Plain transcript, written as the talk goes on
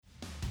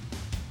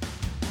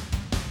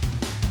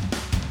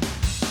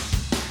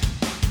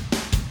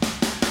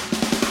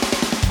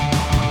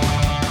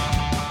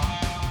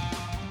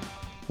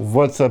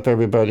What's up,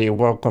 everybody?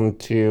 Welcome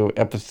to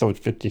episode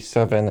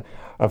 57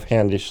 of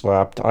Handy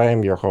Schlapped. I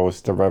am your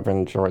host, the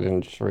Reverend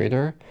Jordan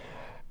Schrader.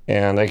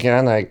 And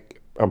again, I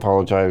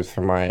apologize for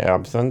my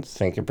absence.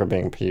 Thank you for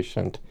being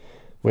patient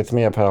with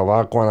me. I've had a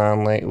lot going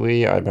on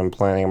lately. I've been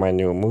planning my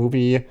new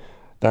movie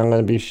that I'm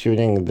going to be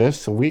shooting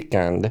this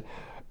weekend.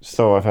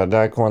 So I've had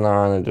that going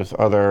on and just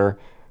other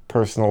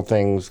personal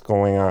things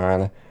going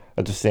on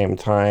at the same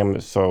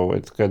time. So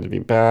it's good to be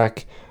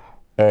back.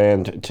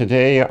 And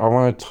today I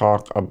want to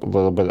talk a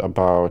little bit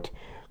about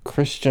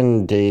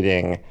Christian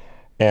dating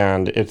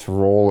and its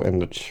role in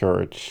the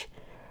church.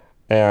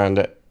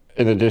 And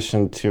in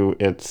addition to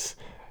its,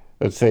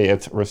 let's say,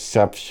 its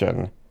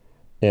reception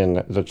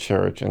in the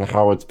church and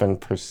how it's been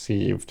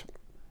perceived.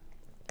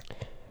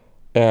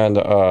 And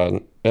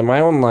in my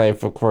own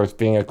life, of course,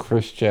 being a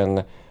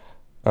Christian,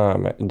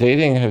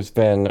 dating has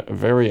been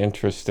very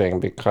interesting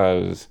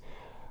because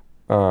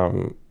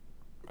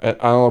I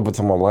don't know if it's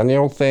a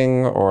millennial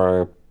thing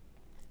or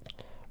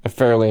a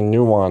fairly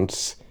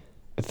nuanced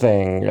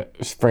thing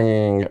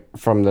springing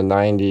from the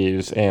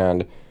 90s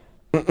and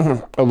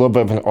a little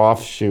bit of an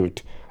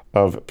offshoot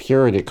of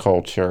purity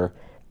culture.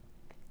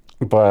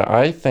 But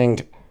I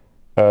think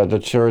the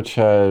church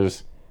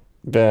has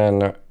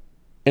been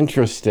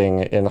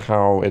interesting in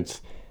how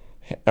it's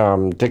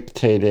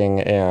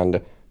dictating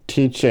and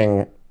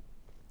teaching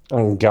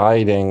and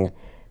guiding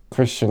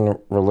Christian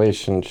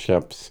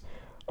relationships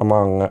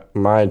among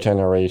my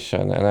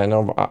generation, and I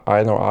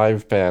know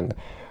I've been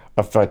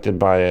affected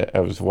by it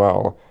as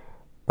well.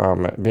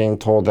 Being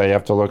told that you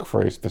have to look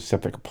for a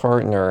specific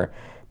partner,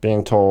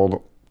 being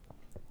told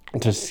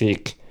to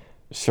seek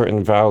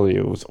certain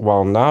values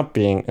while not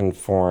being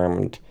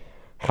informed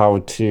how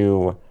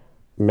to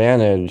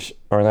manage,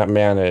 or not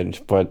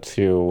manage, but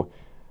to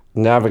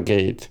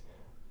navigate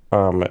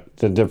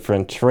the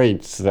different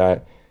traits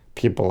that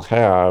people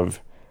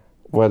have,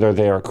 whether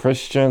they are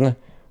Christian,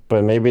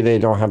 but maybe they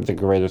don't have the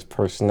greatest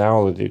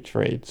personality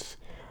traits.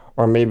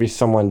 Or maybe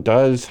someone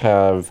does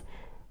have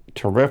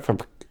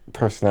terrific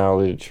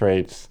personality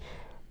traits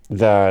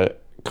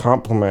that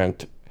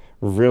complement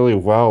really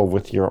well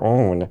with your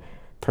own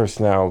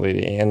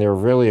personality and they're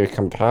really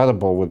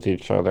compatible with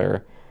each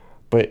other,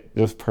 but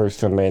this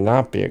person may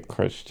not be a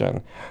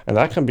Christian. And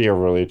that can be a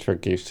really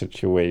tricky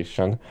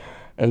situation.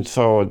 And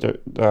so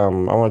I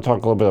want to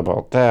talk a little bit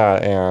about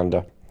that.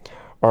 And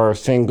are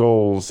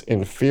singles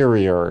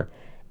inferior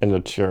in the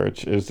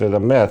church? Is it a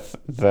myth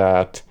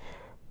that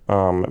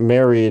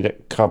married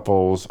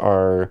couples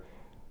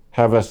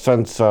have a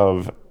sense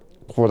of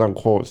quote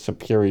unquote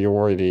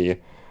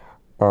superiority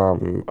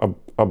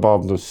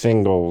above the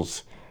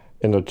singles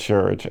in the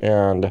church?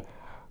 And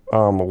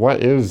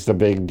what is the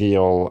big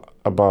deal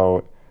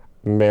about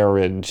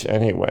marriage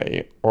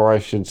anyway? Or I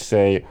should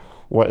say,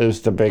 what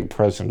is the big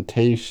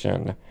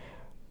presentation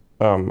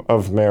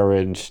of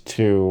marriage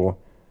to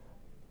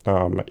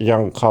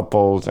young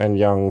couples and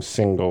young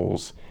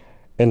singles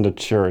in the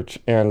church?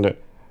 And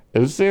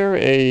is there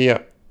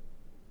an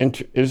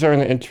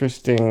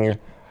interesting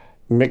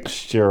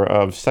mixture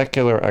of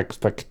secular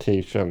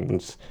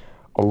expectations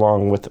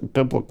along with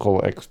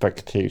biblical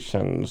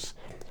expectations,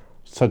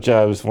 such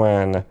as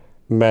when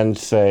men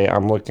say,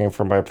 I'm looking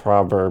for my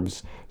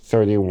Proverbs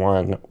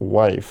 31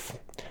 wife,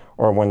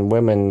 or when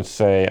women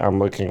say, I'm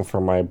looking for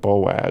my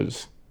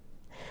Boaz?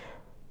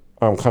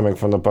 I'm coming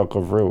from the book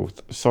of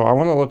Ruth. So I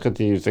want to look at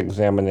these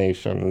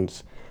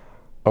examinations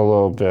a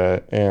little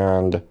bit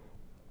and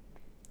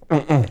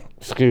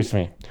excuse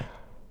me.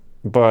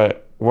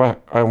 But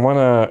what I want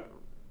to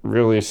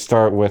really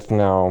start with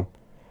now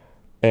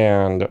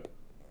and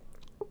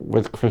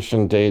with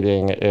Christian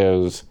dating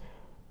is,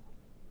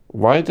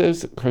 why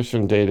does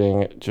Christian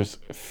dating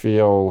just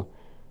feel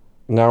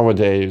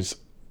nowadays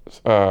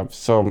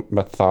so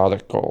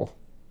methodical?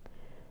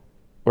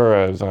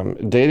 Whereas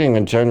dating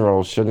in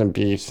general shouldn't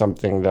be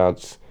something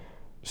that's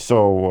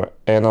so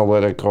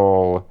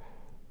analytical,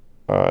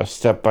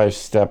 step by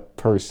step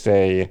per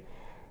se,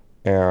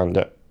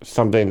 and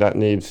something that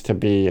needs to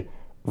be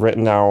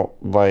written out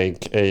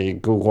like a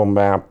Google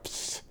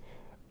Maps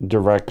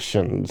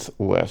directions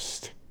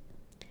list.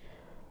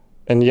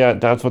 And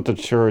yet that's what the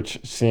church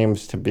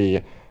seems to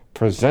be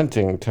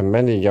presenting to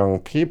many young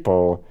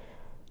people,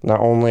 not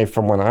only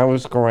from when I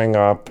was growing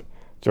up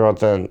throughout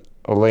the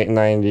late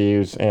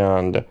 90s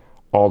and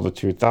all the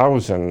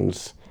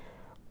 2000s,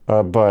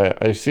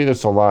 but I see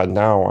this a lot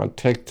now on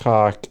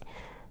TikTok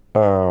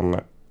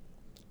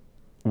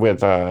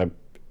with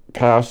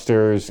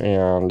pastors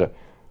and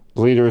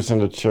leaders in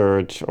the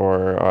church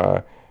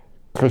or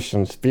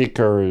Christian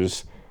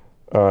speakers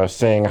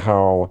saying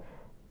how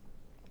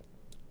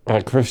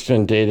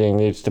Christian dating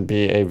needs to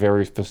be a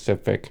very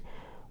specific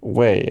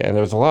way. And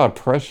there's a lot of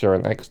pressure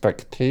and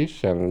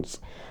expectations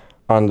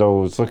on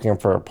those looking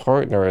for a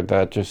partner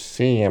that just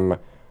seem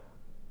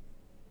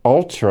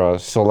ultra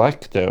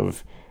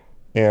selective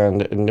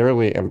and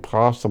nearly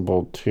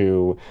impossible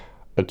to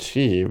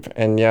achieve.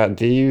 And yet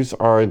these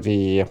are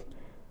the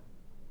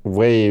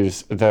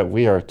ways that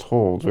we are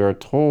told. We are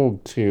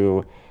told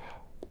to,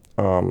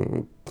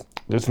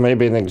 this may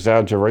be an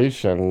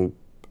exaggeration,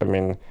 I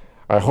mean,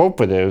 I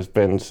hope it is,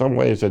 but in some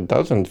ways it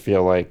doesn't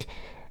feel like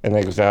an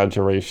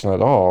exaggeration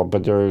at all.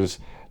 But there's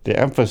the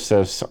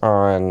emphasis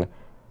on,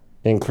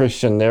 in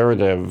Christian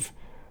narrative,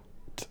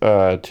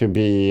 to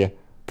be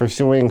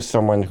pursuing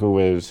someone who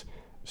is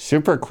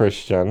super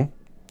Christian,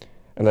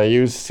 and I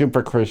use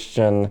super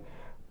Christian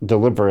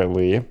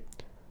deliberately,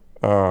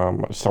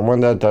 someone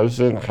that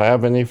doesn't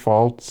have any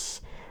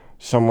faults,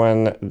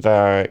 someone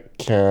that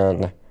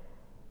can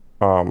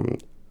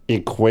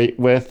equate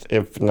with,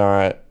 if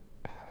not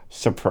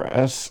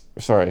surpass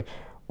the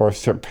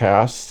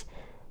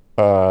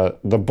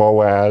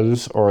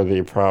Boaz or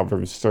the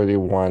Proverbs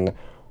 31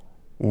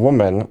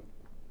 woman.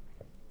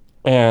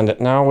 And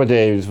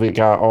nowadays we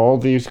got all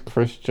these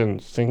Christian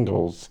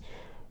singles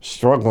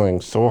struggling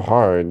so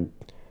hard,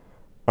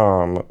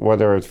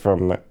 whether it's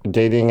from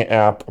dating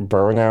app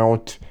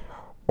burnout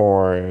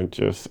or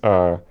just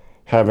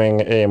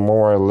having a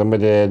more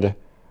limited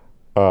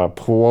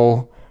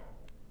pool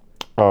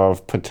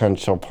of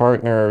potential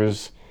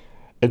partners.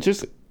 It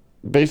just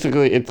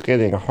basically it's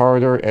getting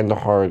harder and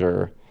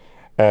harder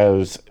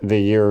as the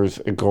years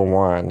go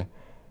on.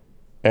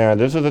 And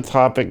this is a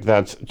topic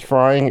that's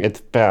trying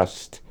its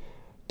best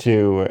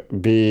to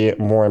be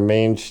more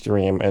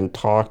mainstream and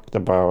talked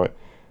about,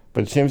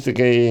 but it seems to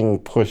getting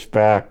pushed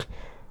back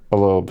a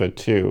little bit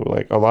too.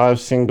 Like a lot of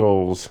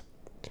singles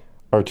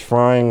are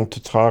trying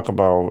to talk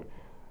about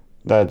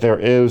that there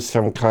is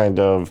some kind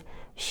of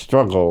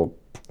struggle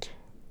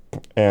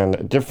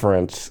and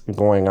difference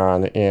going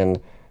on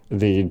in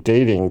the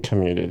dating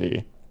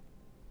community.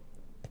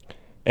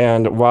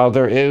 And while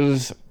there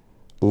is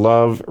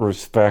love,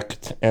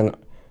 respect, and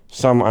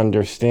some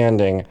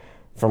understanding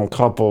from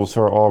couples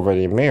who are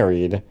already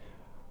married,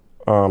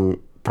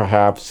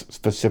 perhaps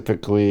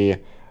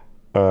specifically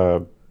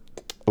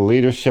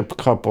leadership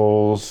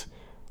couples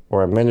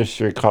or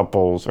ministry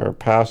couples or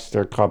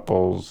pastor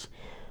couples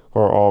who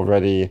are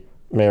already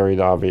married,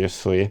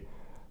 obviously,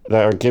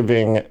 that are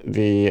giving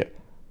the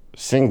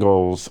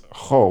singles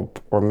hope,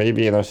 or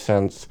maybe in a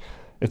sense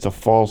it's a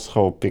false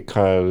hope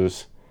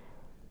because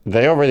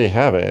they already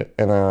have it.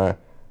 And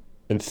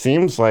it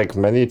seems like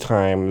many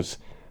times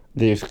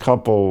these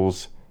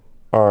couples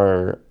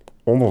are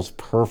almost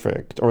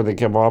perfect, or they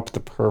give off the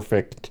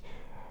perfect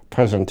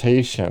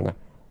presentation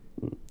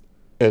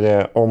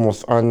at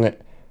almost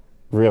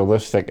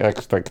unrealistic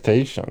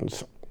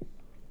expectations.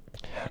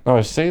 Now,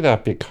 I say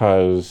that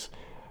because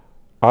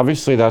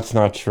obviously that's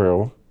not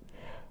true.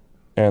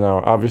 And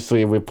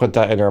obviously we put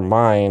that in our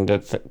mind to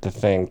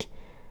think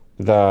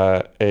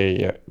that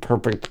a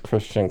perfect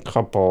Christian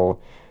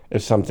couple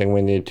is something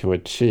we need to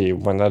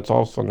achieve, when that's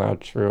also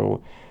not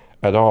true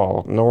at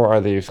all. Nor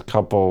are these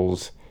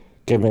couples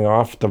giving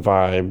off the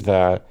vibe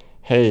that,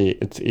 hey,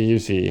 it's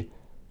easy,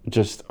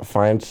 just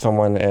find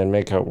someone and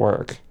make it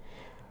work.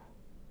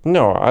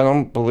 No, I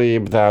don't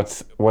believe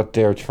that's what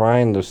they're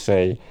trying to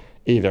say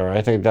either.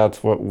 I think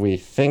that's what we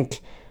think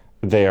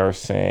they are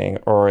saying,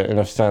 or in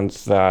a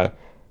sense that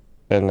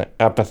an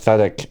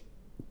apathetic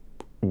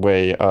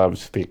way of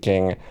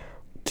speaking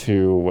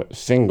to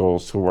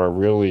singles who are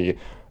really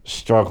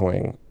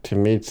struggling to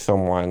meet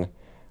someone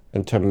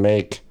and to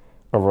make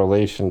a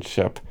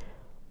relationship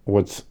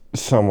with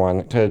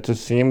someone. 'Cause it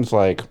just seems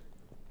like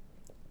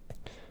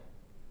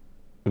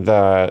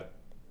that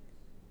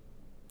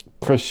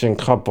Christian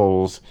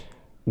couples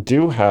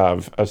do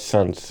have a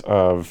sense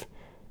of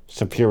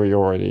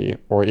superiority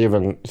or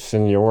even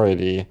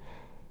seniority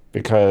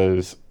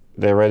because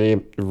they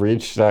already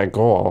reached that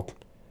goal.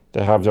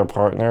 They have their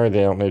partner,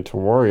 they don't need to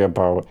worry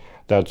about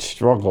that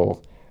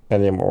struggle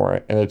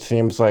anymore. And it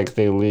seems like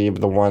they leave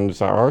the ones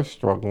that are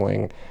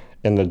struggling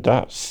in the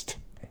dust.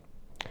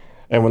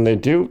 And when they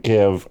do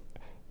give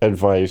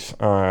advice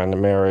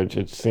on marriage,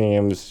 it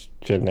seems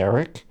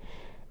generic.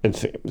 It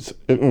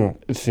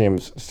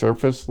seems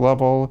surface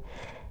level,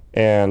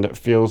 and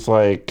feels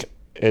like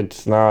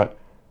it's not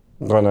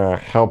gonna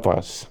help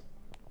us.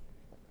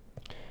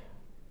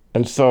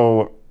 And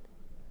so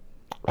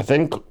I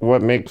think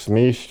what makes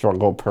me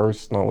struggle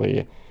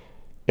personally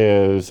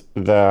is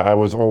that I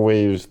was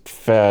always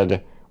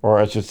fed, or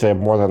I should say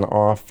more than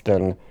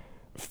often,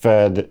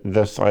 fed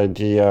this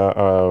idea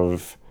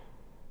of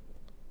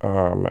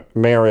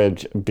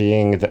marriage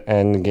being the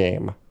end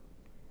game,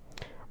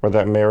 or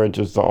that marriage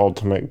is the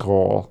ultimate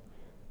goal.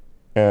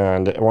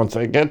 And once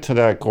I get to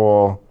that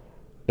goal,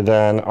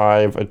 then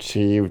I've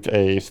achieved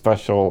a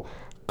special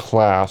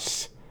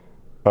class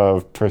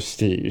of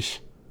prestige.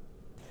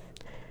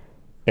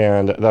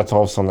 And that's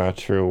also not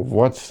true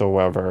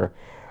whatsoever,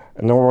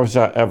 nor was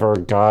that ever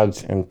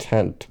God's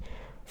intent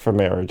for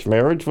marriage.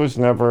 Marriage was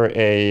never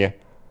a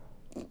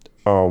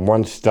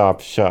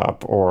one-stop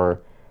shop,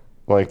 or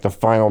like the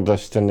final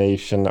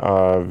destination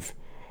of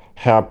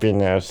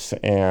happiness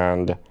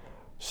and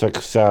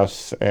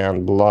success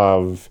and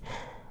love.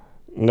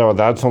 No,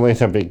 that's only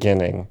the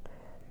beginning.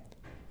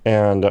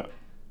 And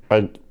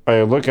I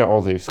look at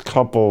all these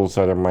couples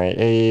that are my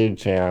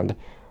age and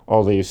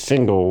all these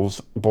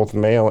singles, both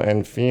male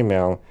and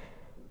female,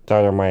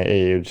 that are my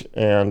age,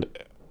 and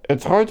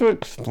it's hard to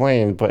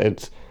explain, but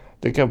it's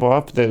they give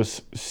off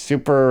this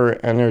super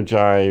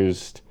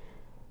energized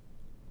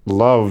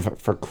love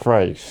for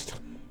Christ.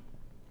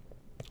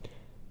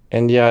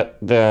 And yet,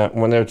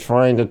 when they're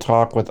trying to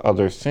talk with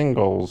other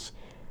singles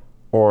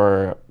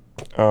or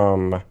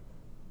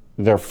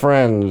their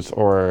friends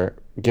or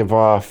give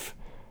off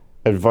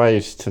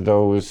advice to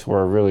those who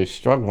are really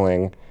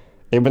struggling,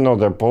 even though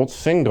they're both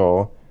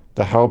single,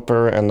 the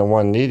helper and the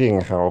one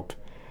needing help,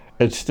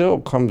 it still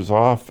comes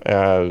off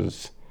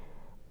as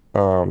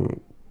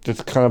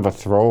just kind of a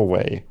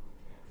throwaway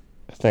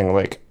thing.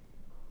 Like,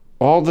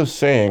 all the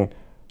saying,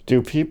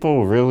 do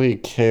people really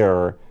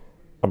care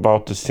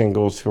about the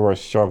singles who are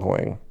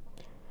struggling?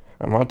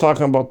 I'm not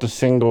talking about the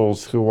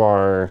singles who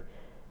are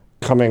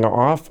coming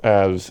off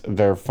as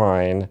they're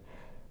fine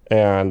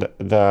and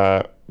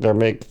they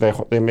make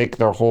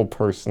their whole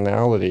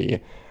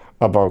personality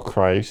about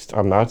Christ.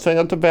 I'm not saying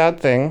that's a bad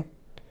thing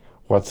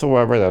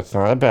whatsoever. That's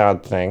not a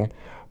bad thing,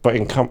 but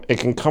it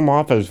can come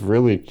off as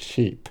really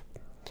cheap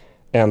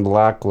and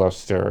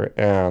lackluster,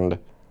 and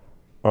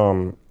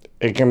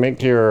it can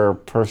make your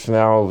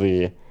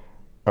personality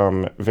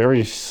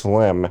very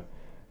slim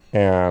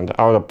and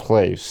out of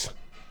place.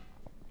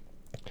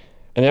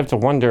 And you have to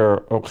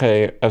wonder,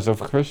 okay, as a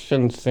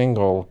Christian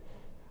single,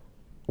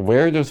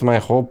 where does my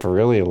hope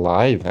really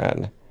lie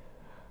then?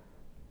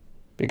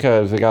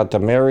 Because we got the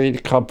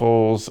married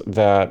couples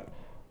that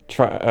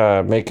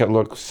make it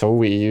look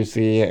so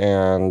easy,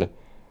 and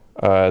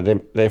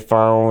they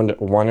found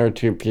one or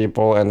two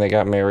people and they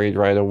got married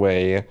right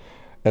away,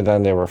 and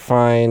then they were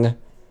fine.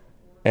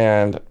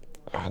 And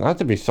not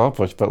to be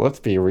selfish, but let's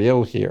be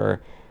real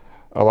here.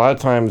 A lot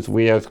of times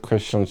we as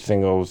Christian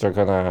singles are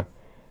gonna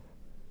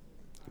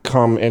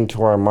come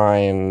into our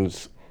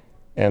minds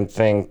and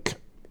think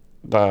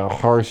the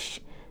harsh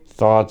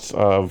thoughts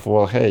of,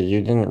 well, hey,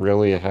 you didn't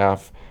really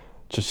have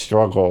to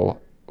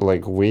struggle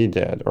like we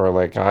did or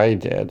like I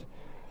did.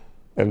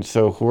 And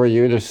so who are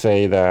you to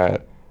say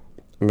that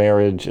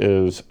marriage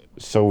is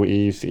so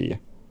easy,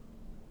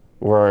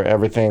 where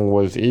everything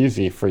was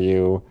easy for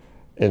you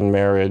in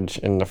marriage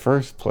in the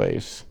first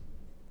place?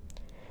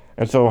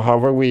 And so how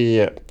are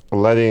we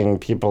letting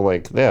people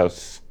like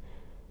this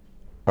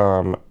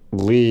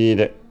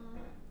lead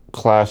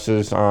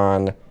classes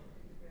on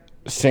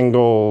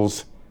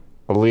singles,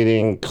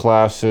 leading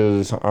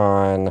classes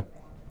on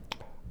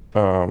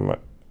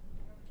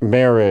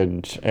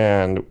marriage,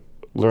 and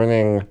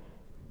learning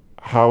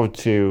how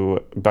to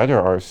better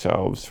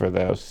ourselves for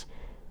this,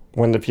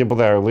 when the people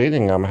that are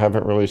leading them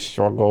haven't really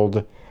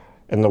struggled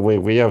in the way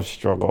we have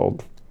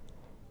struggled?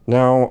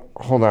 Now,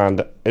 hold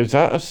on. Is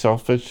that a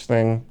selfish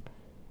thing?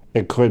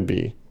 It could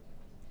be.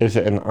 Is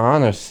it an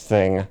honest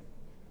thing?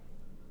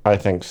 I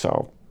think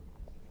so.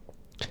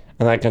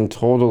 And I can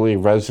totally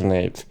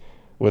resonate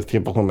with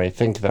people who may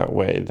think that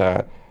way,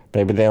 that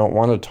maybe they don't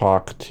want to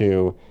talk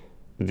to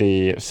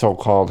the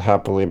so-called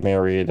happily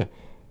married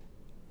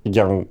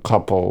young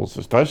couples,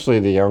 especially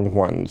the young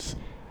ones,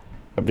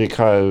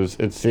 because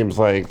it seems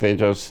like they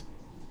just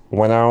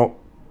went out,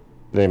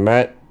 they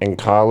met in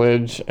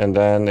college, and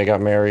then they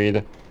got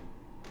married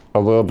a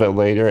little bit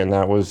later, and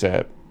that was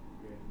it.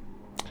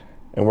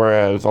 And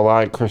whereas a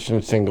lot of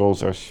Christian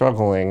singles are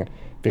struggling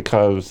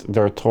because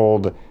they're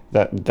told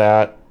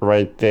that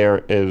right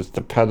there is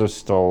the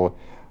pedestal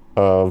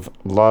of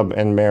love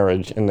and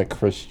marriage in the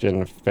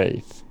Christian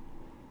faith,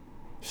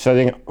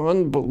 setting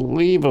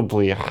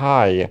unbelievably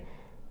high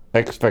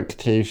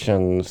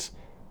expectations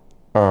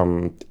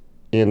in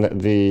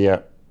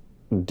the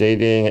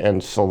dating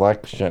and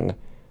selection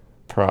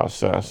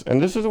process.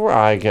 And this is where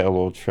I get a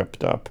little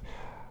tripped up.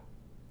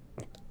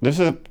 This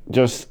is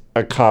just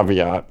a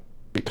caveat,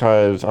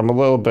 because I'm a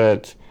little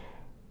bit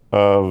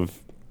of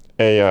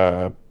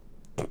a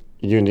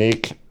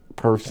unique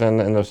person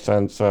in the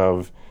sense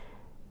of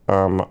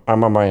I'm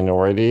a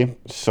minority.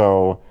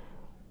 So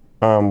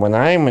when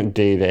I'm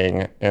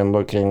dating and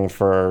looking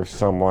for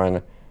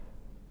someone,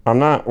 I'm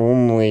not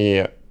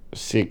only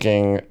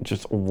seeking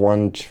just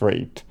one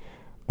trait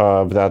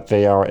of that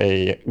they are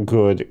a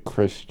good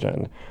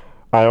Christian.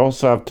 I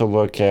also have to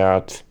look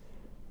at,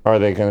 are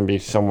they going to be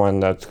someone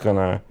that's going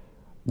to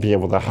be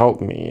able to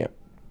help me?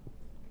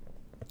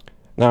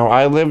 Now,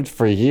 I lived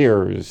for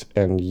years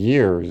and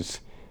years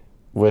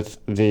with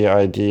the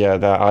idea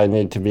that I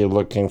need to be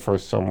looking for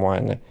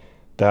someone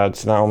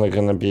that's not only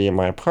going to be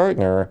my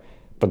partner,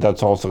 but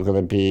that's also going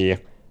to be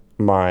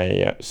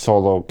my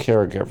solo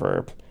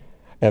caregiver.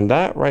 And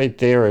that right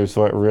there is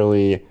what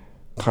really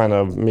kind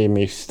of made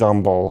me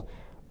stumble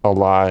a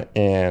lot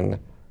in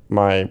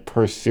my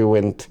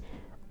pursuant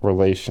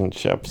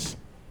relationships,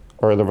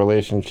 or the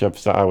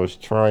relationships that I was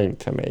trying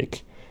to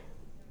make.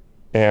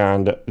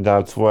 And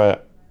that's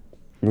what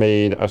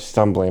made a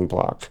stumbling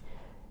block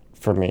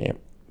for me.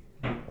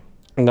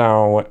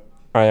 Now,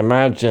 I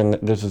imagine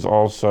this is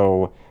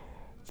also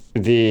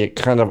the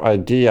kind of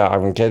idea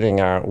I'm getting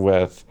at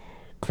with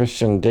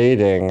Christian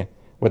dating,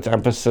 with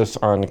emphasis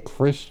on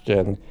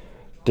Christian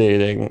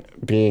dating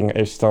being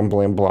a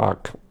stumbling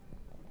block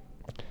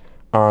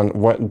on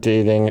what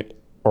dating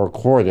or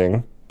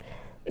courting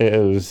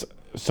is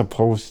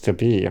supposed to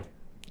be.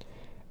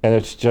 And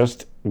it's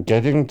just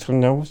getting to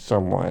know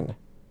someone,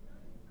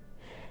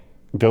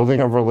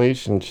 building a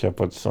relationship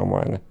with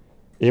someone,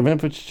 even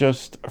if it's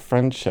just a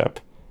friendship.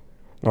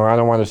 No, I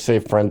don't want to say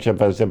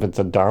friendship as if it's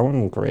a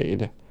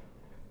downgrade.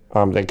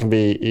 They can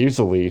be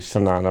easily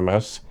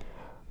synonymous,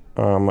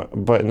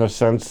 but in the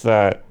sense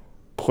that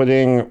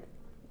putting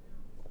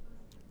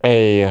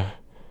a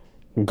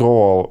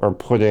goal or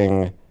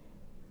putting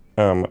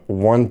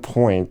 1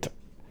 point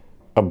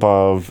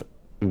above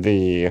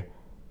the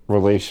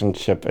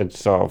relationship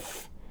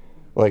itself.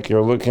 Like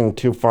you're looking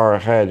too far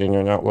ahead and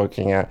you're not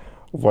looking at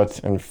what's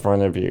in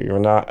front of you. You're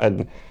not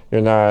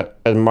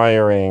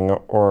admiring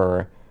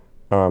or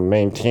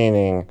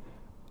maintaining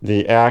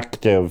the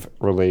active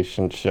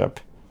relationship.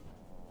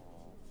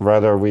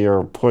 Rather, we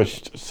are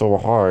pushed so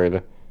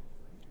hard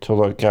to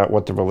look at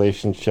what the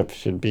relationship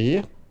should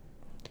be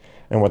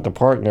and what the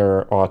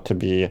partner ought to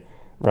be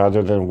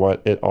rather than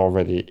what it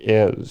already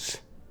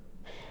is.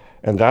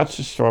 And that's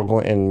a struggle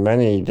in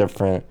many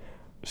different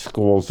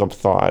schools of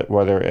thought,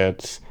 whether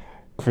it's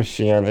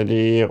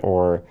Christianity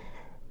or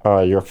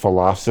your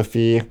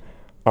philosophy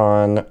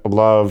on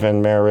love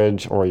and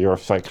marriage or your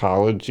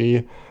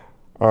psychology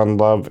on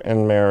love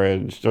and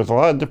marriage. There's a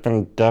lot of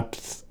different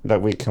depths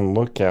that we can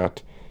look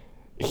at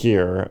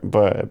here,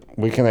 but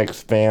we can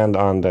expand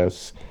on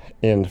this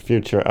in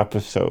future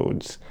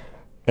episodes.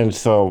 And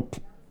so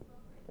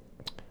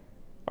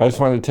I just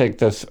want to take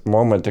this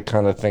moment to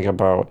kind of think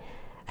about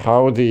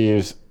how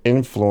these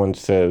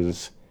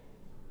influences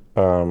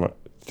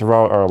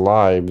throughout our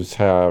lives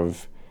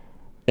have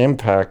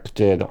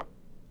impacted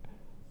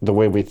the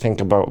way we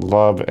think about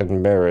love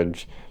and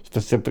marriage,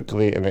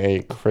 specifically in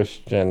a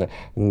Christian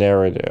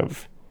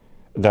narrative,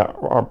 that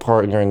our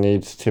partner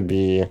needs to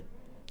be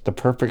the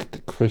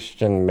perfect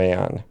Christian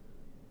man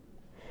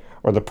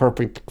or the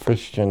perfect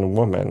Christian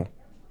woman.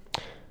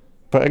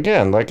 But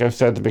again, like I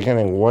said at the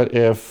beginning, what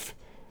if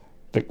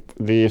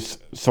the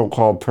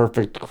so-called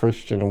perfect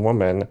Christian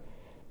woman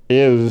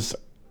is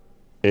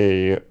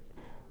a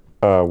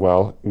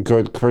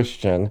good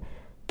Christian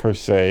per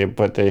se,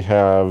 but they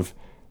have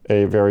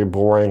a very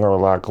boring or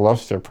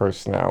lackluster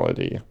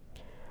personality?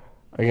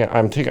 Again,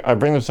 I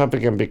bring this up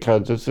again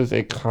because this is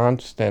a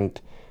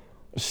constant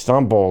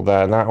stumble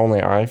that not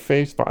only I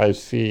face, but I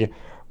see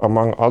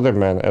among other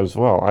men as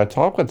well. I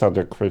talk with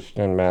other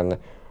Christian men,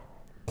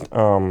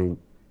 not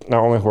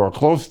only who are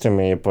close to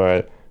me,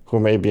 but who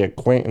may be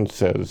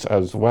acquaintances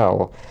as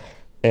well.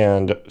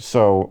 And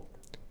so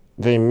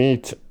they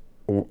meet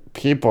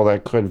people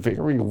that could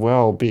very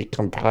well be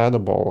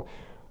compatible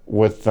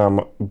with them,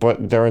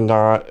 but they're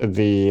not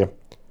the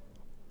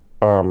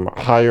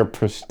higher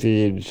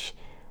prestige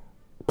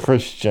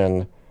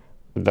Christian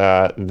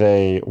that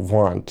they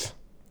want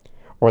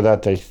or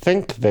that they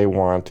think they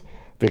want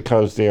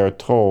because they are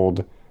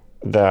told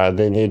that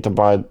they need to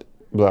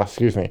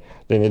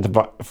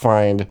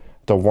find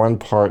the one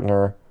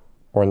partner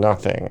or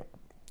nothing.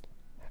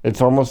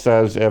 It's almost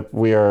as if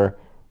we are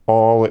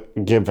all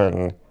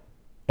given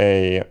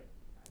a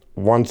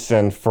once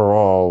and for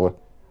all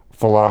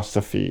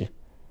philosophy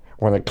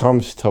when it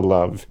comes to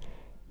love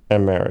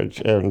and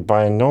marriage, and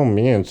by no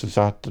means is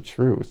that the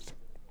truth.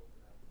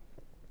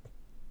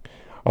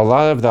 A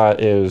lot of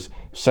that is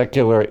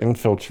secular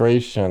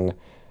infiltration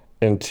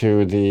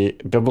into the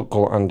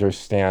biblical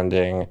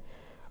understanding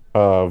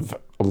of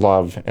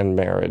love and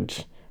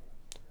marriage.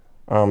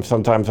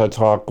 Sometimes I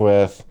talk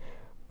with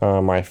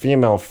my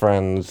female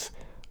friends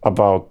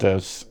about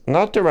this,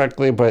 not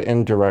directly, but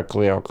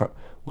indirectly. I'll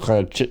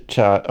kind of chit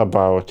chat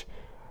about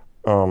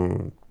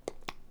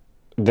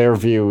their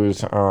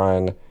views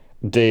on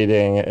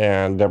dating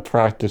and their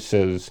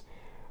practices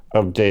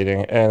of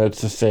dating, and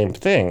it's the same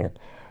thing,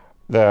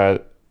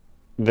 that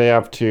they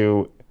have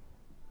to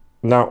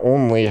not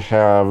only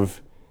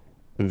have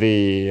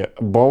the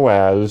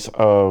Boaz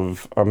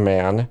of a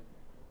man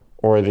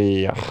or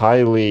the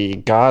highly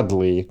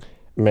godly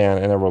man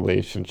in a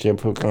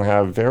relationship who can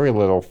have very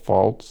little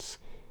faults.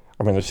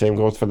 I mean, the same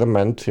goes for the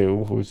men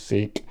too, who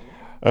seek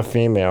a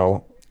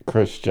female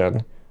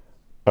Christian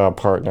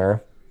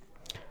partner.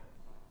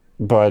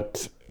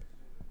 But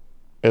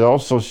it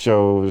also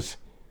shows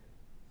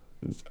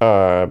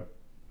that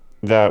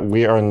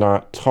we are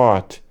not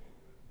taught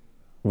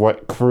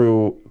what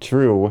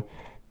true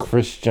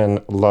Christian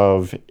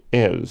love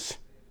is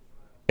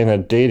in a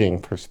dating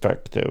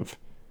perspective.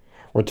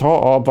 We're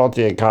taught all about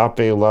the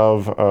agape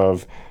love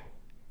of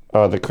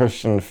the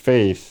Christian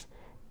faith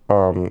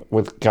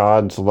with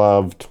God's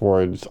love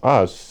towards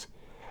us,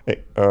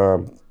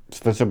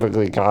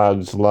 specifically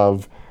God's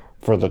love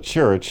for the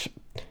church,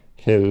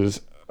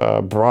 his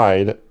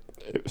bride,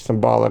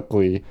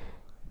 symbolically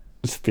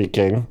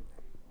speaking.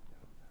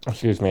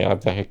 Excuse me, I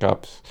have the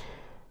hiccups.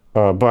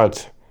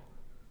 But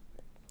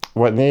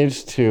what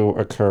needs to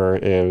occur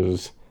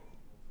is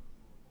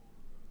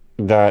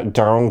that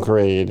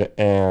downgrade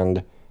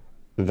and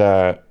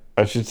that,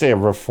 I should say, a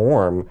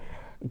reform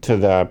to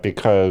that,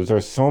 because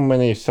there's so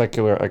many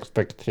secular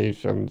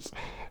expectations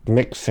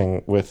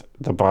mixing with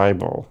the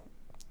Bible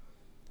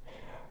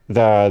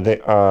that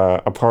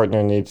a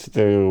partner needs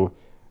to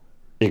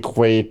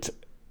equate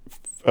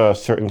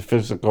certain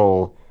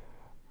physical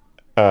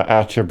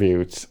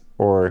attributes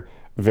or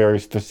very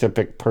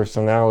specific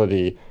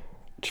personality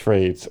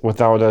traits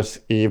without us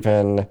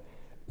even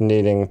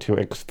needing to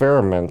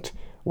experiment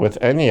with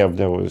any of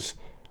those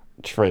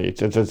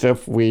traits. It's as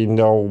if we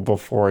know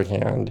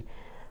beforehand,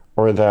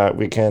 or that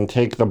we can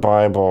take the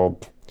Bible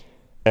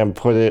and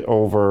put it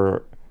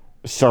over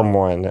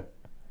someone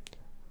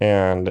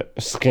and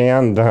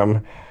scan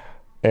them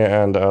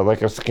and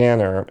like a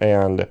scanner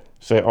and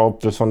say, oh,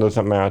 this one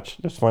doesn't match,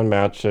 this one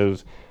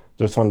matches,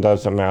 this one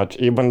doesn't match,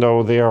 even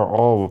though they are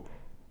all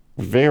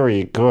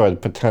very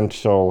good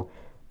potential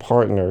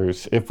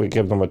partners if we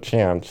give them a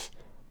chance.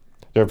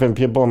 There have been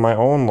people in my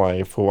own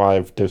life who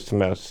I've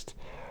dismissed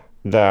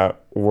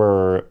that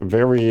were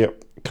very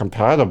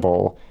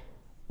compatible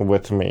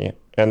with me.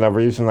 And the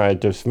reason I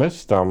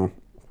dismissed them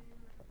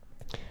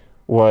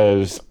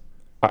was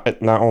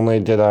not only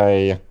did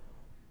I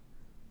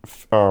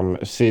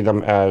see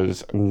them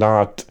as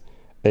not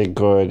a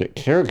good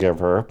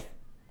caregiver,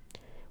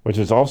 which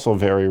is also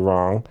very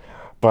wrong,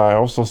 but I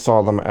also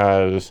saw them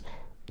as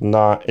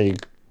not a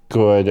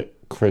good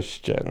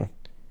Christian.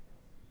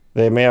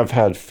 They may have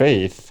had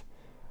faith,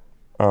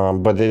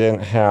 but they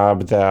didn't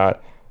have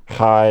that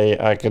high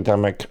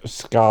academic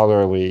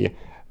scholarly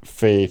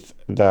faith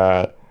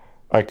that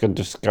I could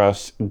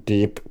discuss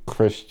deep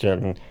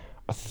Christian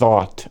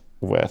thought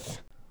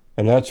with.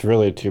 And that's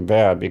really too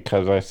bad,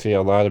 because I see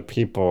a lot of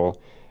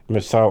people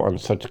miss out on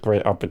such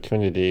great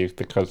opportunities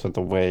because of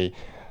the way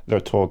they're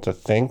told to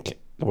think,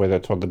 the way they're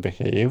told to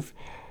behave,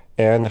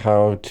 and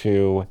how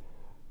to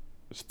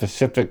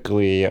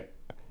specifically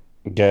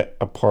get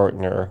a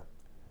partner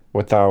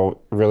without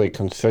really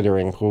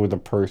considering who the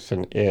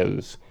person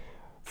is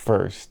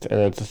first. And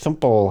it's a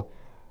simple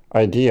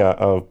idea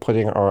of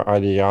putting our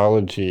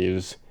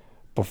ideologies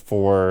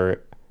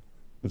before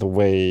the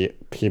way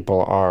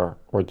people are,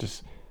 or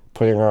just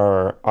putting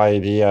our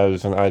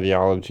ideas and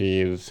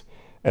ideologies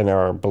and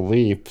our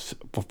beliefs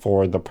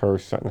before the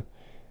person.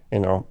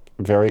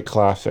 Very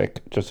classic,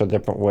 just a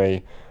different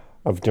way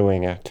of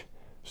doing it.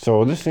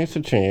 So this needs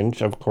to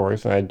change, of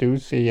course, and I do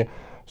see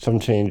some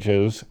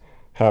changes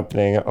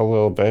happening a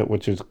little bit,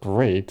 which is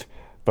great,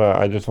 but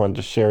I just wanted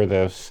to share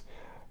this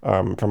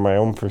from my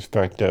own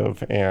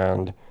perspective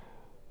and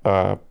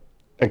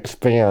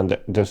expand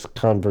this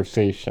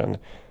conversation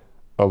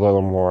a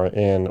little more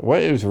in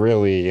what is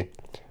really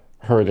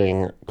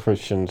hurting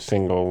Christian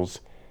singles.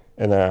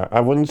 And I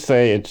wouldn't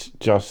say it's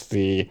just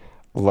the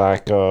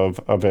lack of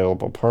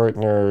available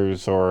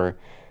partners or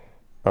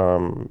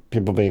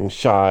people being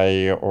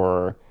shy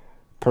or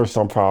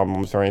personal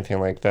problems or anything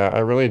like that. I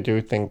really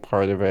do think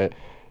part of it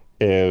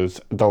is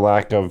the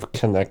lack of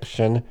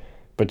connection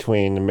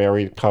between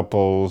married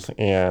couples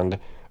and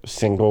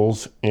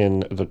singles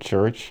in the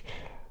church.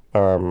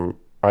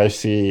 I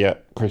see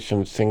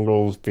Christian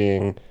singles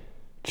being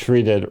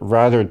treated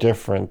rather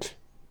different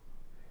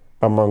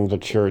among the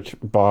church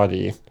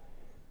body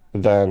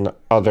than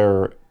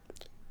other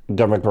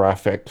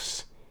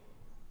demographics.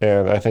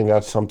 And I think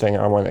that's something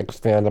I want to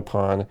expand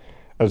upon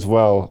as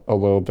well a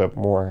little bit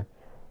more.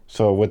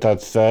 So with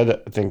that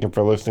said, thank you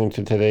for listening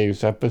to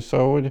today's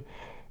episode.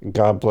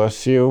 God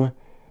bless you.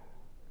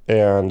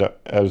 And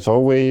as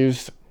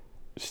always,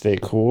 stay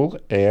cool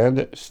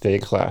and stay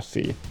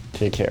classy.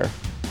 Take care.